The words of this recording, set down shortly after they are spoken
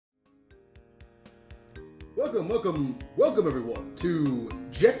Welcome everyone to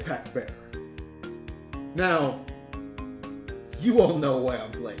Jetpack Bear. Now, you all know why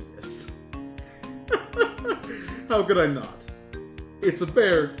I'm playing this. How could I not? It's a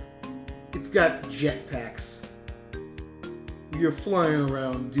bear. It's got jetpacks. You're flying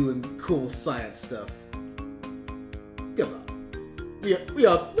around doing cool science stuff. Come on. Look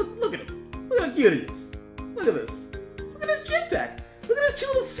at him. Look how cute he is. Look at this. Look at his jetpack. Look at his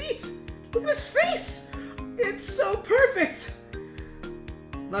cute little feet. Look at his face. It's so perfect.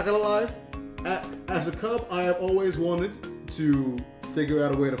 Not gonna lie, as a cub, I have always wanted to figure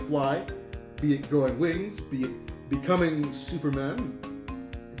out a way to fly, be it growing wings, be it becoming Superman,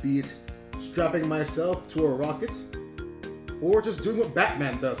 be it strapping myself to a rocket, or just doing what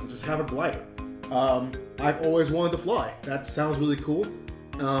Batman does and just have a glider. I've always wanted to fly. That sounds really cool.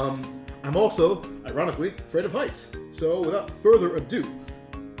 I'm also, ironically, afraid of heights. So without further ado,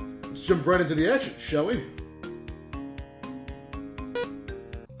 let's jump right into the action, shall we?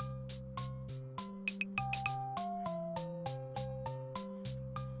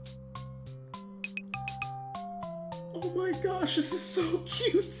 Oh my gosh, this is so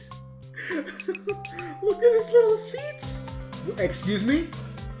cute! Look at his little feet! Excuse me?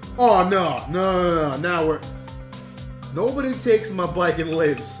 Oh no, now we're... Nobody takes my bike and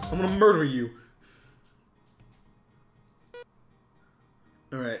lives. I'm gonna murder you.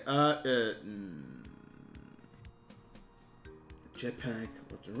 Alright, jetpack,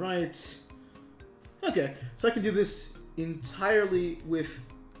 left and right. Okay, so I can do this entirely with...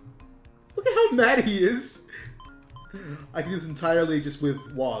 Look at how mad he is! I can do this entirely just with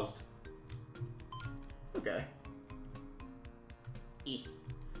WASD. Okay. E.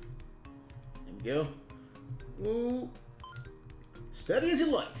 There we go. Ooh. Steady as you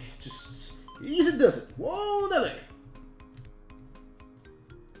like. Just easy does it. Whoa, there.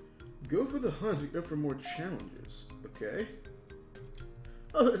 Go for the hunts. Go for more challenges. Okay.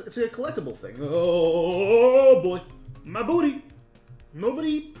 Oh, it's a collectible thing. Oh boy, my booty.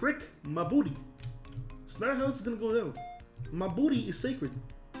 Nobody prick my booty. It's not how this is gonna go down. My booty is sacred.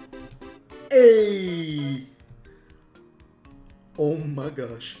 Hey! Oh my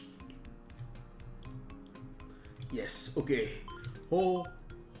gosh. Yes, okay. Oh,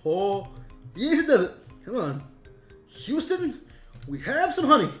 yes it does it. Come on. Houston, we have some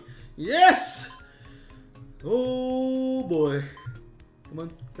honey. Yes! Oh boy. Come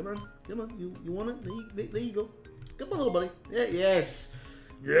on. You want it? There you go. Come on, little buddy. Yeah, yes.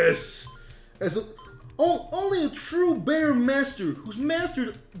 As only a true bear master who's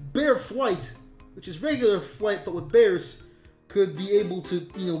mastered bear flight, which is regular flight but with bears, could be able to,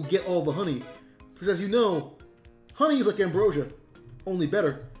 get all the honey. Because as you know, honey is like ambrosia, only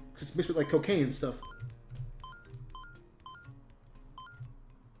better, because it's mixed with like cocaine and stuff.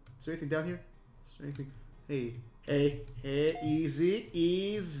 Is there anything down here? Is there anything? Hey,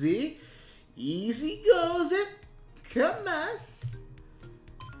 easy goes it. Come on.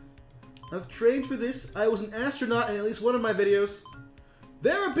 I've trained for this. I was an astronaut in at least one of my videos.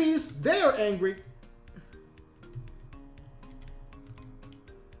 There are bees. They are angry.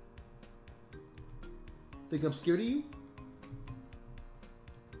 Think I'm scared of you?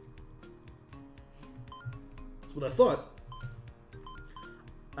 That's what I thought.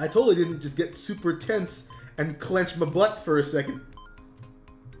 I totally didn't just get super tense and clench my butt for a second.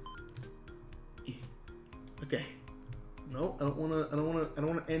 Okay. No, I don't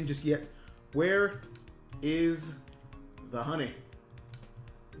wanna end just yet. Where is the honey?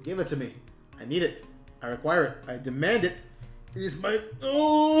 Give it to me. I need it. I require it. I demand it. It is my...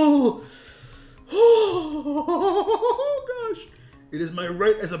 Oh gosh. It is my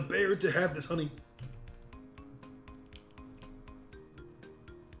right as a bear to have this honey.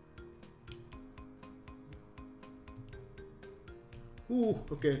 Ooh,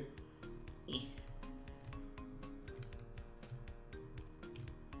 okay.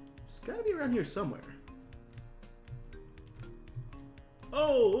 It's gotta be around here somewhere.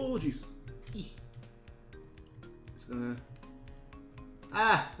 Oh, jeez. Just gonna...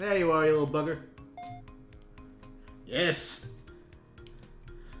 Ah, there you are, you little bugger. Yes!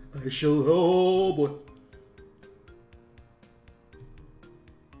 I shall... Oh, boy.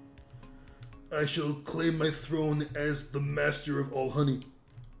 I shall claim my throne as the master of all honey.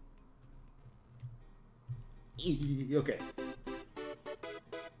 Okay.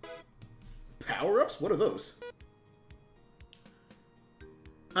 Power-ups? What are those?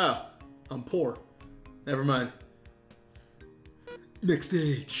 Oh, I'm poor. Never mind. Next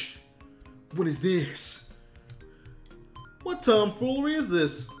stage. What is this? What tomfoolery is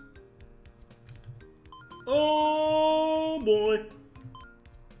this? Oh boy.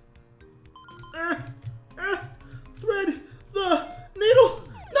 Thread the needle.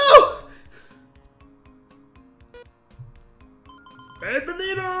 No! Thread the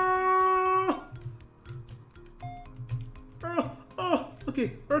needle!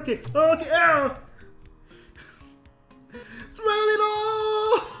 Okay. Ow! Thread the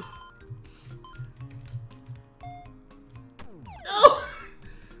needle! No!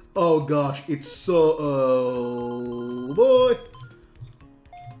 Oh gosh, it's so... Oh boy.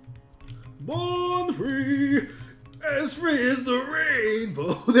 Born free as the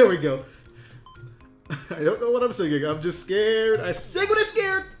rainbow. There we go. I don't know what I'm singing. I'm just scared. I sing when I'm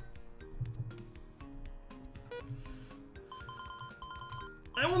scared.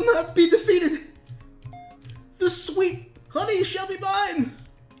 I will not be defeated. The sweet honey shall be mine.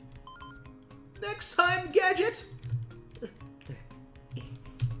 Next time, Gadget.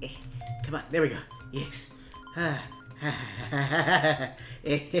 Come on, there we go. Yes.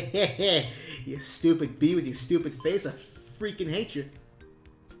 You stupid bee with your stupid face. I freaking hate you.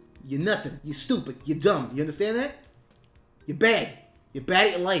 You're nothing. You're stupid. You're dumb. You understand that? You're bad. You're bad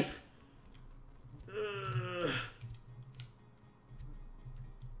at your life.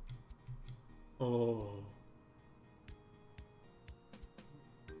 Oh.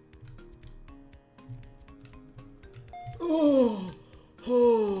 Oh.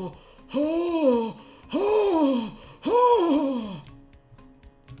 Oh. Oh. Oh. Oh.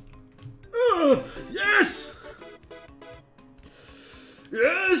 Yes!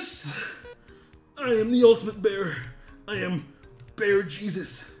 Yes! I am the ultimate bear. I am Bear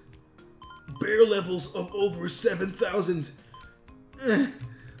Jesus. Bear levels of over 7,000.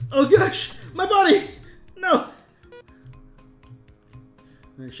 Oh gosh, my body! No!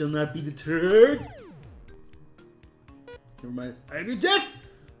 I shall not be deterred. Never mind. I am your death!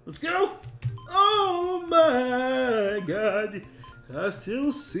 Let's go! Oh my god! I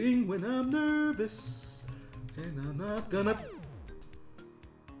still sing when I'm nervous. And I'm not gonna...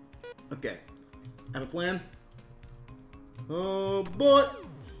 Okay. I have a plan. Oh boy!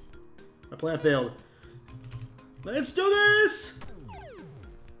 My plan failed. Let's do this!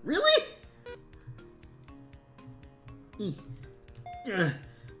 Really? Damn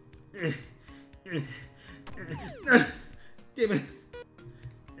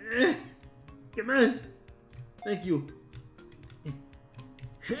it. Come on. Thank you.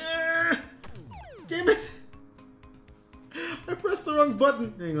 Damn it! I pressed the wrong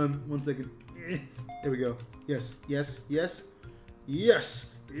button. Hang on 1 second. There we go. Yes, yes, yes.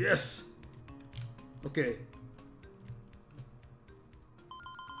 Yes, yes. Okay.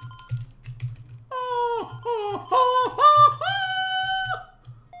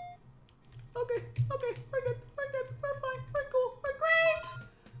 Okay, okay, we're good, we're fine, we're cool, we're great!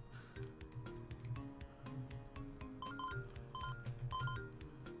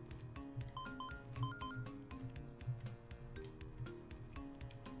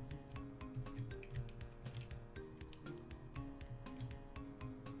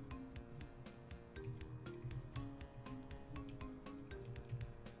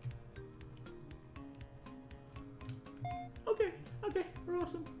 Okay, we're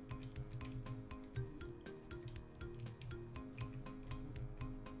awesome.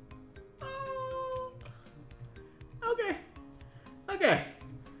 Okay.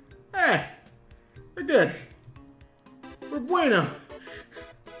 Hey, we're good. We're bueno.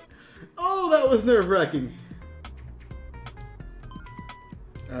 Oh, that was nerve-wracking.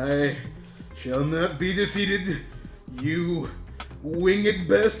 I shall not be defeated, you winged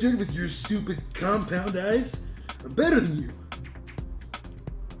bastard with your stupid compound eyes. I'm better than you.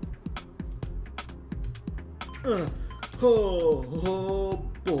 Oh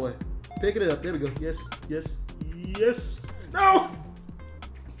boy. Pick it up. There we go. Yes, yes, yes. No!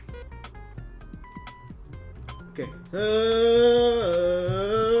 Okay.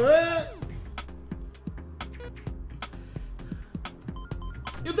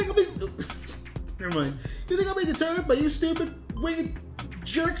 You think I'll be... Never mind. You think I'll be deterred by you stupid winged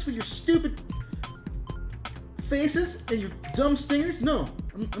jerks with your stupid faces and your dumb stingers? No.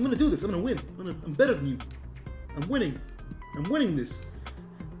 I'm gonna do this. I'm gonna win. I'm better than you. I'm winning. I'm winning this.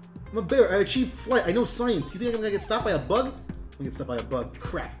 I'm a bear. I achieved flight. I know science. You think I'm gonna get stopped by a bug? I'm gonna get stopped by a bug.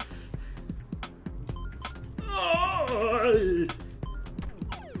 Crap.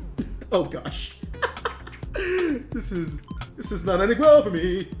 Oh gosh. This is not ending well for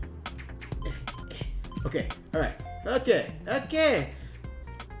me. Okay. All right. Okay.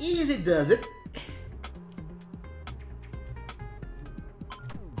 Easy does it.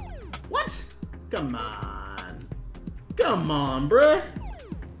 What? Come on. Come on, bruh.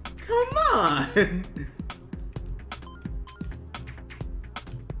 Come on.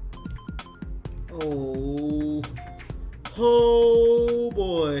 Oh. Oh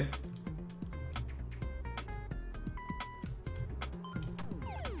boy.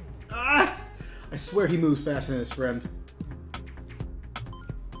 Ah! I swear he moves faster than his friend.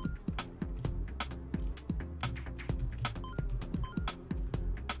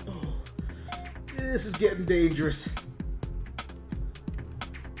 Oh, this is getting dangerous.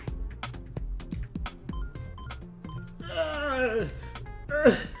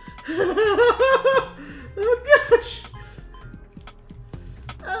 Oh gosh.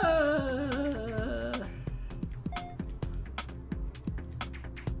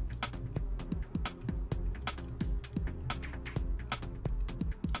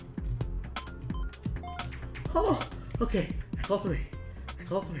 Oh, okay. That's all three.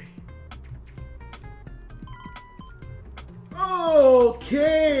 That's all three.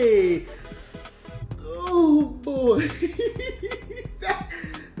 Okay. Oh boy.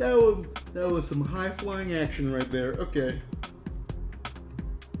 that was some high flying action right there. Okay.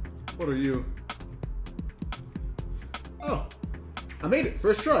 What are you? Oh, I made it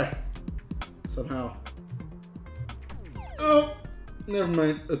first try. Somehow. Oh, never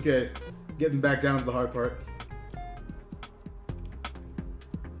mind. Okay, getting back down to the hard part.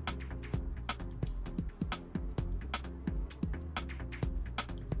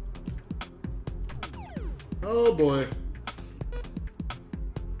 Oh boy.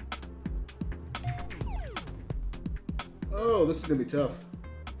 Oh, this is gonna be tough.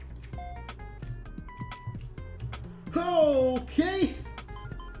 Okay,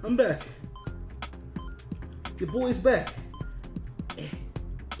 I'm back. Your boy's back.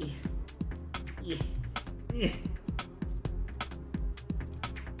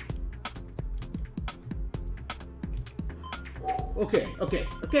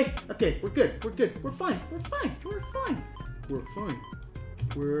 Okay. We're good. We're fine. We're fine. We're fine.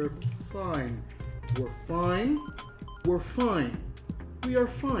 We're fine. We are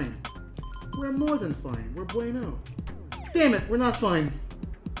fine. We're more than fine. We're bueno. Damn it, we're not fine.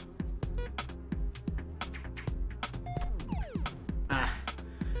 Ah.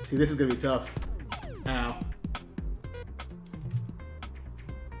 See, this is gonna be tough. Ow.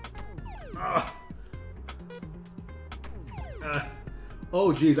 Ah.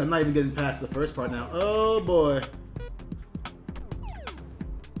 Oh, geez, I'm not even getting past the first part now. Oh, boy.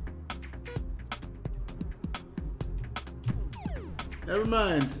 Never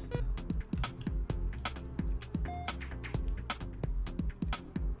mind.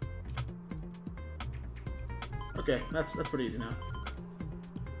 Okay, that's pretty easy now.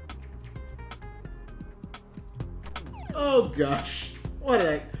 Oh, gosh. What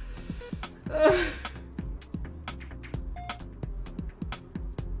did I...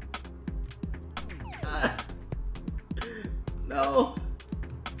 No.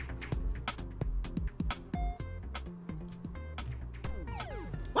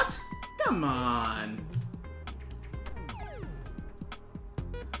 What? Come on.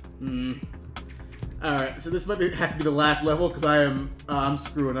 Alright, so this might have to be the last level because I'm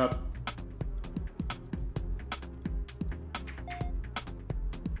screwing up.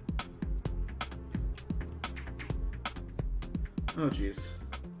 Oh, jeez.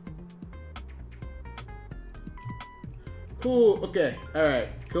 Cool, okay, alright,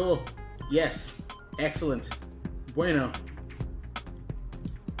 cool. Yes, excellent. Bueno.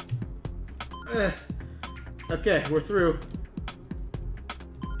 Okay, we're through.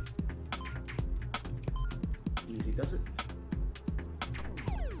 Easy does it.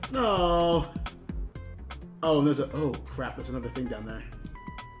 No! Oh, and there's a... Oh, crap, there's another thing down there.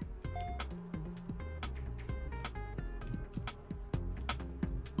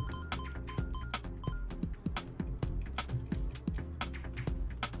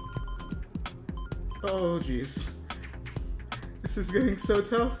 Oh, jeez. This is getting so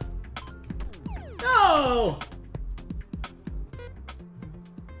tough. No!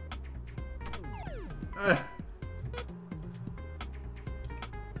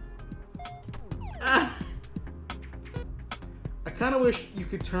 I kind of wish you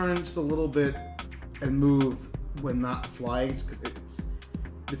could turn just a little bit and move when not flying,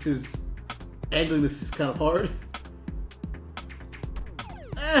 because angling this is kind of hard.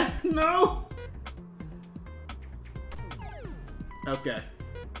 No! Okay.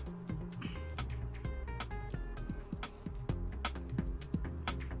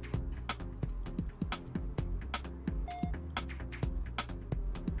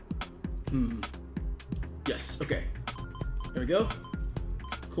 Yes, okay. There we go.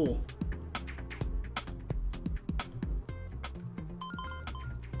 Cool.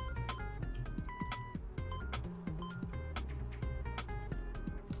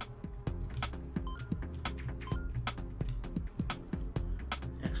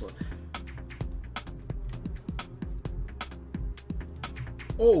 Excellent.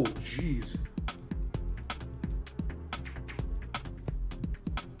 Oh, jeez.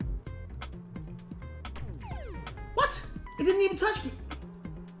 What? It didn't even touch me.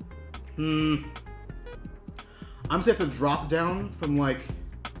 I'm just gonna have to drop down from like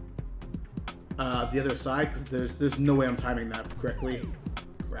the other side because there's no way I'm timing that correctly.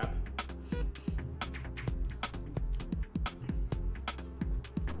 Crap.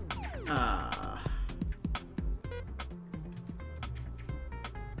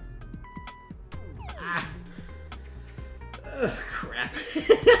 Crap.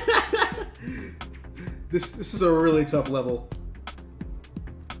 This is a really tough level.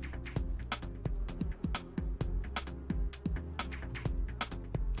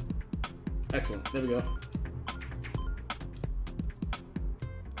 Excellent. There we go.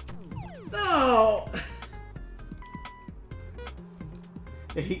 No.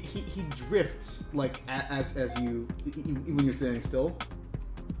 He drifts like as you even when you're standing still.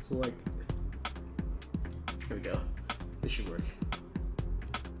 So like, there we go. This should work.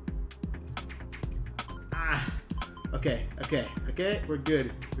 Okay. We're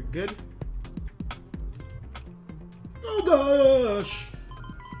good. We're good. Oh gosh.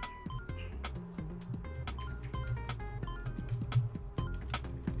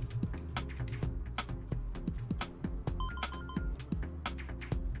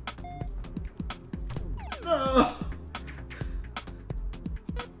 No.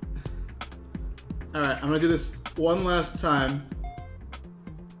 All right, I'm gonna do this one last time.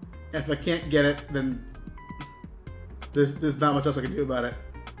 If I can't get it, then there's not much else I can do about it.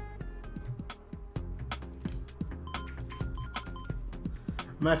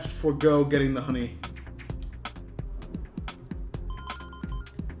 I'm gonna have to forego getting the honey.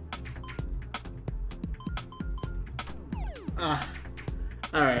 All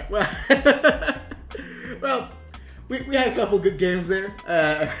right. Well, we had a couple good games there.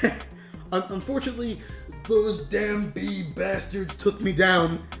 Unfortunately, those damn bee bastards took me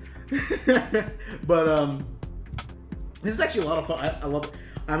down. But this is actually a lot of fun. I love it.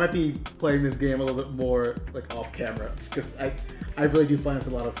 I might be playing this game a little bit more like off camera because I really do find this a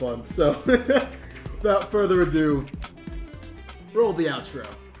lot of fun. So without further ado, roll the outro.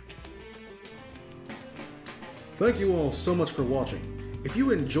 Thank you all so much for watching. If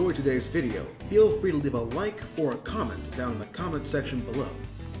you enjoyed today's video, feel free to leave a like or a comment down in the comment section below.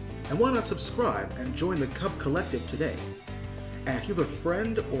 And why not subscribe and join the Cub Collective today? And if you have a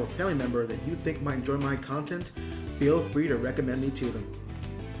friend or family member that you think might enjoy my content, feel free to recommend me to them.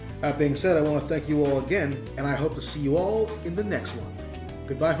 That being said, I want to thank you all again, and I hope to see you all in the next one.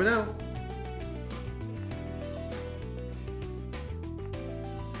 Goodbye for now.